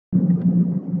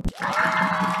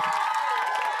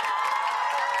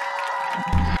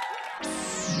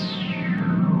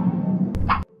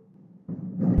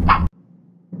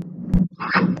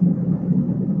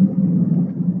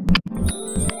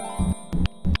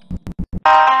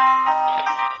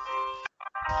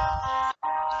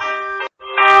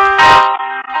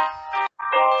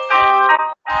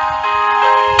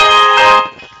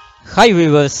Hi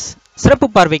viewers, சிறப்பு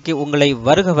பார்வைக்கு உங்களை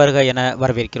வருக வருக என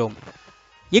வரவேற்கிறோம்.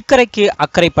 இக்கரைக்கு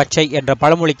அக்கறை பச்சை என்ற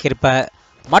பழமொழிக்கேற்ப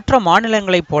மற்ற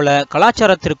மாநிலங்களைப் போல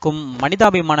கலாச்சாரத்திற்கும்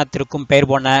மனிதாபிமானத்திற்கும் பெயர்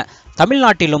போன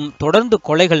தமிழ்நாட்டிலும் தொடர்ந்து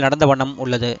கொலைகள் நடந்த வண்ணம்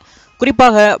உள்ளது.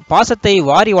 குறிப்பாக பாசத்தை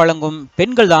வாரி வழங்கும்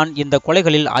பெண்கள்தான் இந்த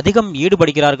கொலைகளில் அதிகம்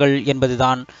ஈடுபடுகிறார்கள்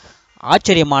என்பதுதான்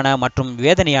ஆச்சரியமான மற்றும்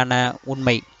வேதனையான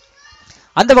உண்மை.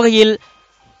 அந்த வகையில்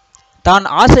தான்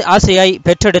ஆசையாய்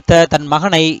பெற்றெடுத்த தன்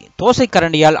மகனை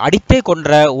தோசைக்கரண்டியால் அடித்தே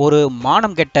கொன்ற ஒரு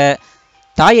மானம் கெட்ட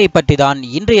தாயை பற்றி தான்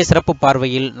இன்றைய சிறப்பு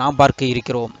பார்வையில் நாம் பார்க்க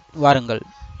இருக்கிறோம். வாருங்கள்.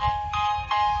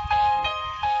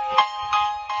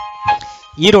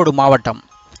 ஈரோடு மாவட்டம்.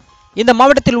 இந்த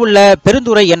மாவட்டத்தில் உள்ள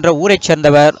பெருந்துறை என்ற ஊரைச்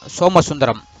சேர்ந்தவர்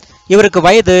சோமசுந்தரம். இவருக்கு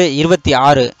வயது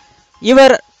 26.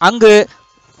 இவர் அங்கு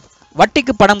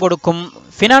வட்டிக்கு பணம் கொடுக்கும்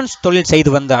ஃபினான்ஸ் தொழில்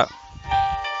செய்து வந்தார்.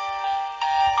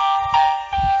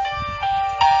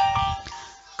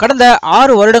 கடந்த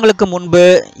 6 வருடங்களுக்கு முன்பு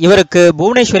இவருக்கு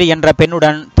புவனேஸ்வரி என்ற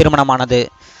பெண்ணுடன் திருமணமானது.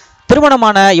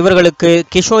 திருமணமான இவர்களுக்கு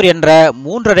கிஷோர் என்ற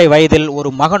 3.5 வயதில் ஒரு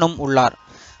மகனும் உள்ளார்.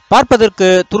 பார்ப்பதற்கு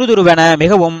துருதுருவென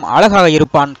மிகவும் அழகாக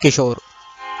இருப்பான் கிஷோர்.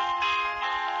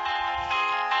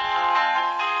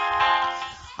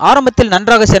 ஆரம்பத்தில்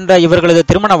நன்றாக சென்ற இவர்களது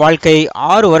திருமண வாழ்க்கை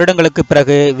 6 வருடங்களுக்கு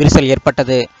பிறகு விரிசல்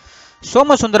ஏற்பட்டது.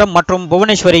 சோமசுந்தரம் மற்றும்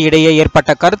புவனேஸ்வரி இடையே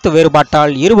ஏற்பட்ட கருத்து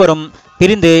வேறுபாட்டால் இருவரும்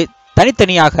பிரிந்து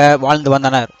தனித்தனியாக வாழ்ந்து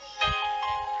வந்தனர்.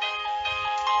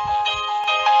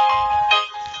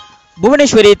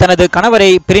 புவனேஸ்வரி தனது கணவரை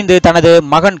பிரிந்து தனது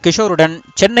மகன் கிஷோருடன்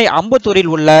சென்னை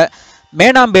அம்பத்தூரில் உள்ள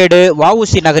மேனாம்பேடு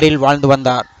வஉசி நகரில் வாழ்ந்து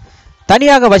வந்தார்.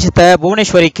 தனியாக வசித்த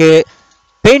புவனேஸ்வரிக்கு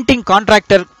பெயிண்டிங்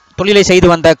கான்ட்ராக்டர் தொழிலை செய்து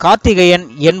வந்த கார்த்திகேயன்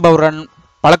என்பவருடன்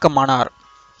பழக்கமானார்.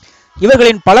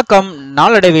 இவர்களின் பழக்கம்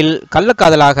நாளடைவில்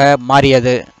கள்ளக்காதலாக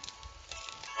மாறியது.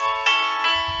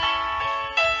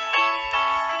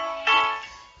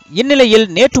 இந்நிலையில்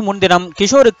நேற்று முன்தினம்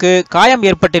கிஷோருக்கு காயம்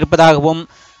ஏற்பட்டிருப்பதாகவும்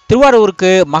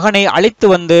திருவாரூருக்கு மகனை அழைத்து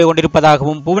வந்து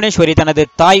கொண்டிருப்பதாகவும் புவனேஸ்வரி தனது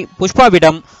தாய்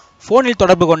புஷ்பாவிடம் போனில்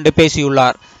தொடர்பு கொண்டு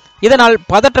பேசியுள்ளார். இதனால்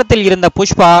பதற்றத்தில் இருந்த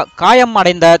புஷ்பா காயம்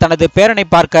அடைந்த தனது பேரனை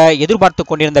பார்க்க எதிர்பார்த்து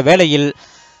கொண்டிருந்த வேளையில்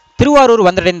திருவாரூர்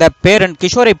வந்தடைந்த பேரன்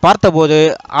கிஷோரை பார்த்தபோது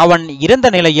அவன் இறந்த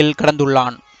நிலையில்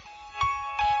கிடந்துள்ளான்.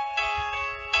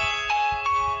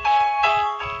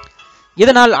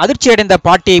 இதனால் அதிர்ச்சியடைந்த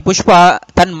பாட்டி புஷ்பா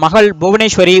தன் மகள்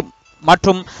புவனேஸ்வரி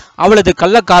மற்றும் அவளது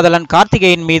கள்ளக்காதலன்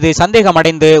கார்த்திகேயன் மீது சந்தேகம்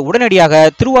அடைந்து உடனடியாக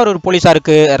திருவாரூர்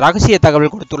போலீசாருக்கு ரகசிய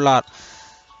தகவல் கொடுத்துள்ளார்.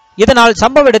 இதனால்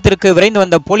சம்பவ இடத்திற்கு விரைந்து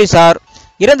வந்த போலீசார்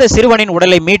இறந்த சிறுவனின்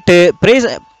உடலை மீட்டு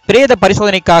பிரேத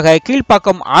பரிசோதனைக்காக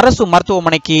கீழ்ப்பாக்கம் அரசு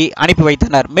மருத்துவமனைக்கு அனுப்பி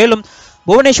வைத்தனர். மேலும்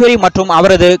புவனேஸ்வரி மற்றும்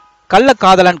அவரது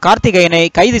கள்ளக்காதலன் கார்த்திகேயனை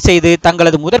கைது செய்து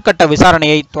தங்களது முதற்கட்ட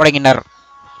விசாரணையை தொடங்கினர்.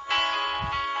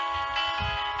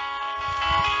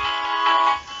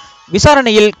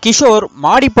 விசாரணையில் கிஷோர்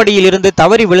மாடிப்படியில் இருந்து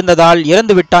தவறி விழுந்ததால்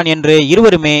இறந்து விட்டான் என்று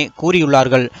இருவருமே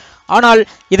கூறியுள்ளார்கள். ஆனால்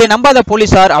இதை நம்பாத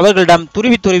போலீசார் அவர்களிடம்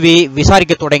துருவி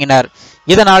விசாரிக்க தொடங்கினர்.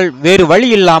 இதனால் வேறு வழி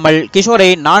இல்லாமல்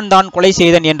கிஷோரை நான் தான் கொலை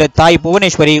செய்தேன் என்று தாய்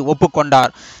புவனேஸ்வரி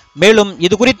ஒப்புக்கொண்டார். மேலும்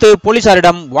இது குறித்து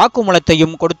போலீசாரிடம்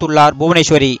வாக்குமூலத்தையும் கொடுத்துள்ளார்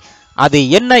புவனேஸ்வரி. அது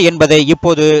என்ன என்பதை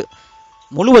இப்போது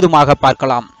முழுவதுமாக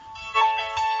பார்க்கலாம்.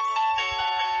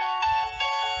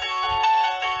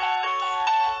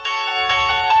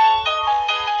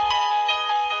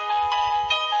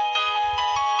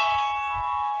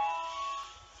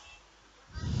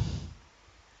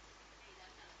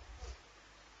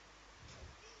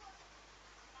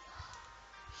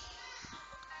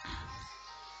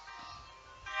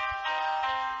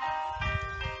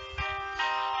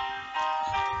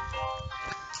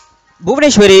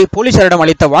 புவனேஸ்வரி போலீசாரிடம்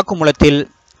அளித்த வாக்குமூலத்தில்,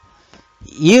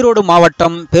 ஈரோடு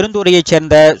மாவட்டம் பெருந்துறையைச்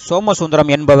சேர்ந்த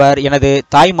சோமசுந்தரம் என்பவர் எனது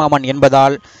தாய் மாமன்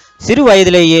என்பதால் சிறு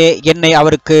வயதிலேயே என்னை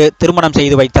அவருக்கு திருமணம்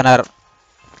செய்து வைத்தனர்.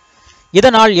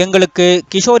 இதனால் எங்களுக்கு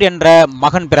கிஷோர் என்ற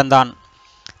மகன் பிறந்தான்.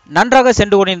 நன்றாக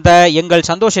சென்று கொண்டிருந்த எங்கள்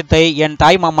சந்தோஷத்தை என்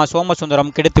தாய் மாமா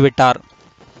சோமசுந்தரம் கெடுத்துவிட்டார்.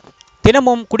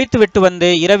 தினமும் குடித்துவிட்டு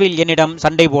வந்து இரவில் என்னிடம்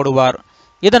சண்டை போடுவார்.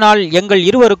 இதனால் எங்கள்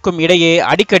இருவருக்கும் இடையே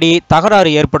அடிக்கடி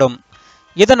தகராறு ஏற்படும்.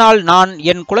 இதனால் நான்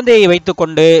என் குழந்தையை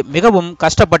வைத்துக்கொண்டு மிகவும்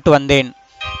கஷ்டப்பட்டு வந்தேன்.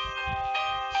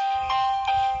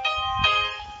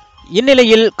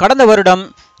 இந்நிலையில் கடந்த வருடம்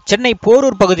சென்னை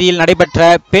போரூர் பகுதியில் நடைபெற்ற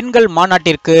பெண்கள்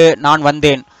மாநாட்டிற்கு நான்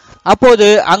வந்தேன். அப்போது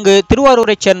அங்கு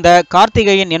திருவாரூரைச் சேர்ந்த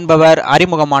கார்த்திகேயன் என்பவர்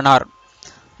அறிமுகமானார்.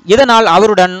 இதனால்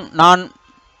அவருடன் நான்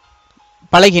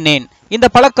பழகினேன். இந்த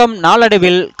பழக்கம்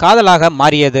நாளடைவில் காதலாக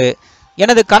மாறியது.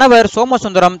 எனது கணவர்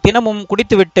சோமசுந்தரம் தினமும்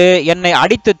குடித்துவிட்டு என்னை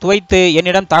அடித்து துவைத்து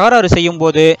என்னிடம் தகராறு செய்யும்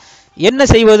போது என்ன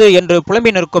செய்வது என்று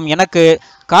புலம்பி நிற்கும் எனக்கு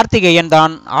கார்த்திகேயன்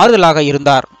தான் ஆறுதலாக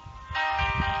இருந்தார்.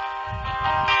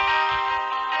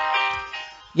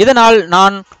 இதனால்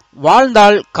நான்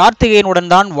வாழ்ந்தால்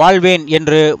கார்த்திகேயனுடன் தான் வாழ்வேன்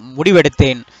என்று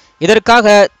முடிவெடுத்தேன். இதற்காக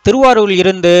திருவாரூரில்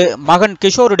இருந்து மகன்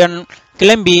கிஷோருடன்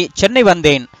கிளம்பி சென்னை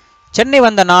வந்தேன். சென்னை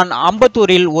வந்த நான்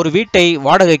அம்பத்தூரில் ஒரு வீட்டை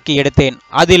வாடகைக்கு எடுத்தேன்.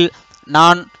 அதில்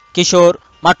நான், கிஷோர்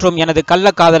மற்றும் எனது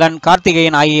கள்ளக்காதலன்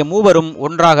கார்த்திகேயன் ஆகிய மூவரும்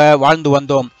ஒன்றாக வாழ்ந்து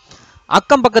வந்தோம்.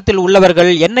 அக்கம் பக்கத்தில்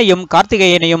உள்ளவர்கள் என்னையும்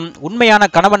கார்த்திகேயனையும் உண்மையான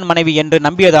கணவன் மனைவி என்று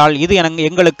நம்பியதால் இது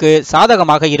எங்களுக்கு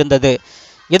சாதகமாக இருந்தது.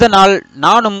 இதனால்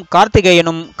நானும்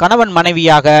கார்த்திகேயனும் கணவன்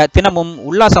மனைவியாக தினமும்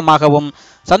உல்லாசமாகவும்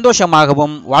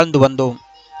சந்தோஷமாகவும் வாழ்ந்து வந்தோம்.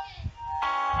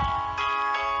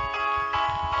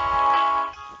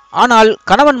 ஆனால்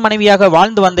கணவன் மனைவியாக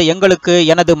வாழ்ந்து வந்த எங்களுக்கு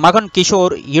எனது மகன்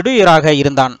கிஷோர் இடையூறாக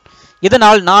இருந்தான்.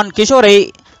 இதனால் நான் கிஷோரை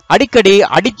அடிக்கடி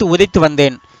அடித்து உதைத்து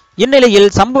வந்தேன். இந்நிலையில்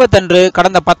சம்பவத்தன்று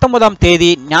கடந்த 19ஆம் தேதி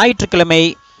ஞாயிற்றுக்கிழமை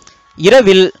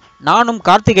இரவில் நானும்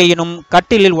கார்த்திகேயனும்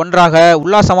கட்டிலில் ஒன்றாக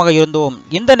உல்லாசமாக இருந்தோம்.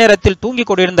 இந்த நேரத்தில் தூங்கிக்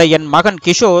கொண்டிருந்த என் மகன்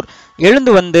கிஷோர்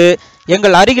எழுந்து வந்து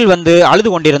எங்கள் அருகில் வந்து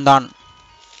அழுது கொண்டிருந்தான்.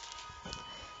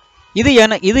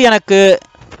 இது எனக்கு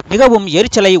மிகவும்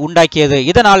எரிச்சலை உண்டாக்கியது.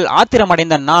 இதனால்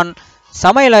ஆத்திரமடைந்த நான்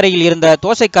சமையலறையில் இருந்த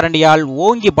தோசைக்கரண்டியால்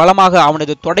ஓங்கி பலமாக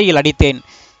அவனது தொடையில் அடித்தேன்.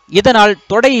 இதனால்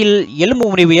தொடையில் எலும்பு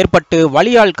முறிவு ஏற்பட்டு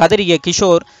வலியால் கதறிய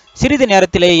கிஷோர் சிறிது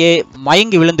நேரத்திலேயே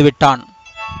மயங்கி விழுந்து விட்டான்.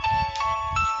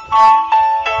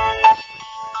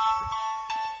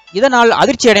 இதனால்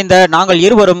அதிர்ச்சியடைந்த நாங்கள்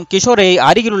இருவரும் கிஷோரை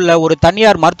அருகிலுள்ள ஒரு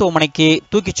தனியார் மருத்துவமனைக்கு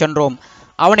தூக்கிச் சென்றோம்.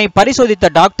 அவனை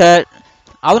பரிசோதித்த டாக்டர்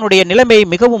அவனுடைய நிலைமை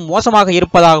மிகவும் மோசமாக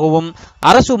இருப்பதாகவும்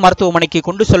அரசு மருத்துவமனைக்கு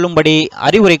கொண்டு செல்லும்படி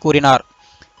அறிவுரை கூறினார்.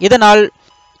 இதனால்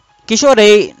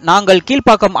கிஷோரை நாங்கள்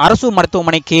கீழ்ப்பாக்கம் அரசு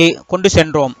மருத்துவமனைக்கு கொண்டு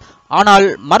சென்றோம். ஆனால்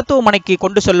மருத்துவமனைக்கு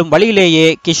கொண்டு செல்லும் வழியிலேயே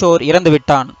கிஷோர்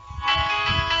இறந்துவிட்டான்.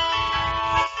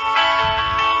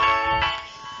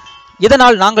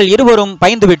 இதனால் நாங்கள் இருவரும்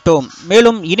பயந்துவிட்டோம்.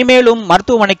 மேலும் இனிமேலும்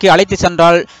மருத்துவமனைக்கு அழைத்து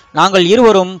சென்றால் நாங்கள்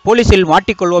இருவரும் போலீசில்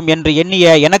மாட்டிக்கொள்வோம் என்று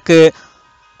எண்ணிய எனக்கு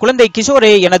குழந்தை கிஷோரை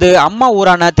எனது அம்மா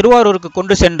ஊரான திருவாரூருக்கு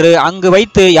கொண்டு சென்று அங்கு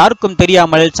வைத்து யாருக்கும்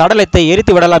தெரியாமல் சடலத்தை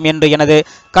எரித்து விடலாம் என்று எனது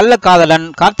கள்ளக்காதலன்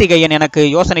கார்த்திகேயன் எனக்கு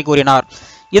யோசனை கூறினார்.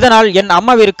 இதனால் என்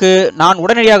அம்மாவிற்கு நான்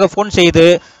உடனடியாக போன் செய்து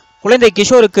குழந்தை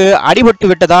கிஷோருக்கு அடிபட்டு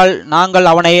விட்டதால் நாங்கள்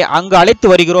அவனை அங்கு அழைத்து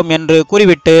வருகிறோம் என்று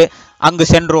கூறிவிட்டு அங்கு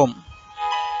சென்றோம்.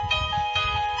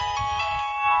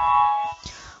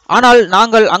 ஆனால்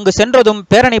நாங்கள் அங்கு சென்றதும்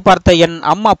பேரனை பார்த்த என்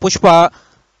அம்மா புஷ்பா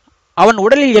அவன்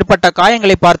உடலில் ஏற்பட்ட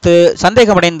காயங்களை பார்த்து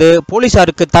சந்தேகமடைந்து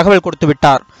போலீசாருக்கு தகவல் கொடுத்து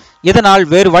விட்டார். இதனால்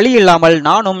வேறு வழி இல்லாமல்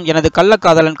நானும் எனது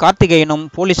கள்ளக்காதலன் கார்த்திகேயனும்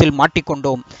போலீசில்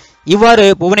மாட்டிக்கொண்டோம். இவ்வாறு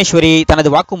புவனேஸ்வரி தனது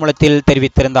வாக்குமூலத்தில்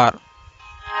தெரிவித்திருந்தார்.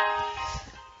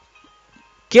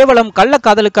 கேவலம்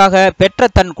கள்ளக்காதலுக்காக பெற்ற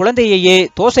தன் குழந்தையையே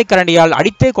தோசைக்கரண்டியால்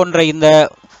அடித்தே கொன்ற இந்த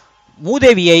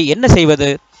மூதேவியை என்ன செய்வது?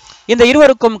 இந்த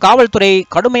இருவருக்கும் காவல்துறை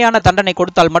கடுமையான தண்டனை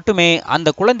கொடுத்தால் மட்டுமே அந்த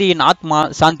குழந்தையின் ஆத்மா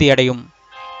சாந்தி அடையும்.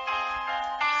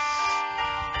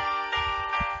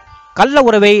 கள்ள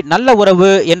உறவை நல்ல உறவு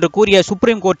என்று கூறிய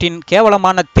சுப்ரீம் கோர்ட்டின்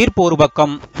கேவலமான தீர்ப்பு ஒரு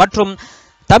பக்கம் மற்றும்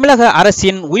தமிழக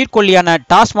அரசின் உயிர்கொல்லியான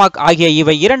டாஸ்மாக் ஆகிய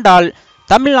இவை இரண்டால்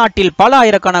தமிழ்நாட்டில் பல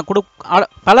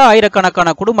ஆயிரக்கணக்கான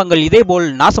குடும்பங்கள் இதேபோல்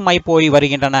நாசமாய் போய்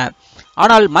வருகின்றன.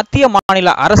 ஆனால் மத்திய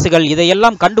மாநில அரசுகள்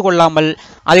இதையெல்லாம் கண்டுகொள்ளாமல்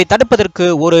அதை தடுப்பதற்கு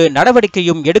ஒரு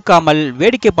நடவடிக்கையும் எடுக்காமல்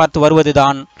வேடிக்கை பார்த்து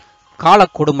வருவதுதான்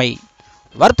காலக்கொடுமை.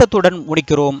 வருத்தத்துடன்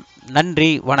முடிக்கிறோம்.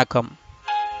 நன்றி, வணக்கம்.